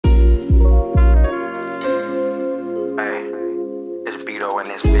in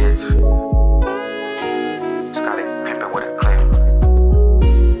this bitch. Just got it pimpin' with a clip. You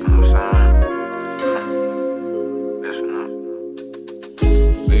know what I'm saying?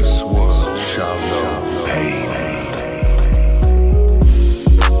 This was Shii.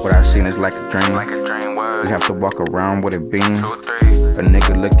 What I seen is like a dream. Like a dream word. We have to walk around with a beam. 2 or 3. A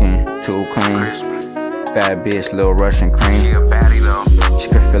nigga looking too clean. Bad bitch, little Russian cream. She a baddie though. She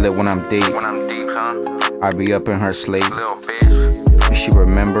can feel it when I'm deep. When I'm deep, huh? I be up in her sleep. Little bitch. And she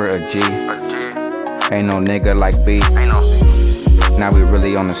remember a G. A G. Ain't no nigga like B. Ain't no. Now we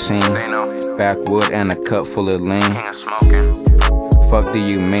really on the scene. They know. Backwood and a cup full of lean. King of smoking. Fuck do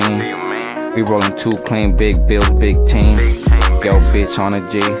you Do mean? you mean? We rollin' 2 clean, big bills, big team. Big team, Yo, bitch on a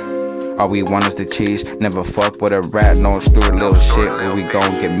G. All we want is the cheese. Never fuck with a rat, no steward, little shit. But we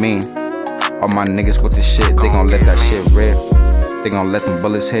gon' get mean. All my niggas with the shit, they gon' let that shit rip. They gon' let them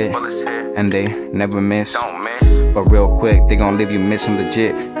bullets hit. Bullets hit. And they never miss. Don't miss. But real quick, they gon' leave you missing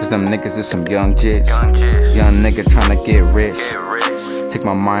legit. Cause them niggas is some young jits. Young jizz. Young nigga tryna get rich. Get rich. Take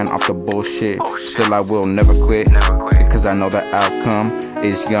my mind off the bullshit. Still I will never quit. Never quit. Because I know the outcome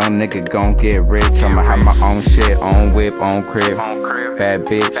is young nigga gon' get rich. I'ma have my own shit, own whip, own crib. On crib. Bad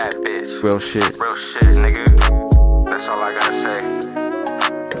bitch, Bad bitch. real shit. Real shit, nigga.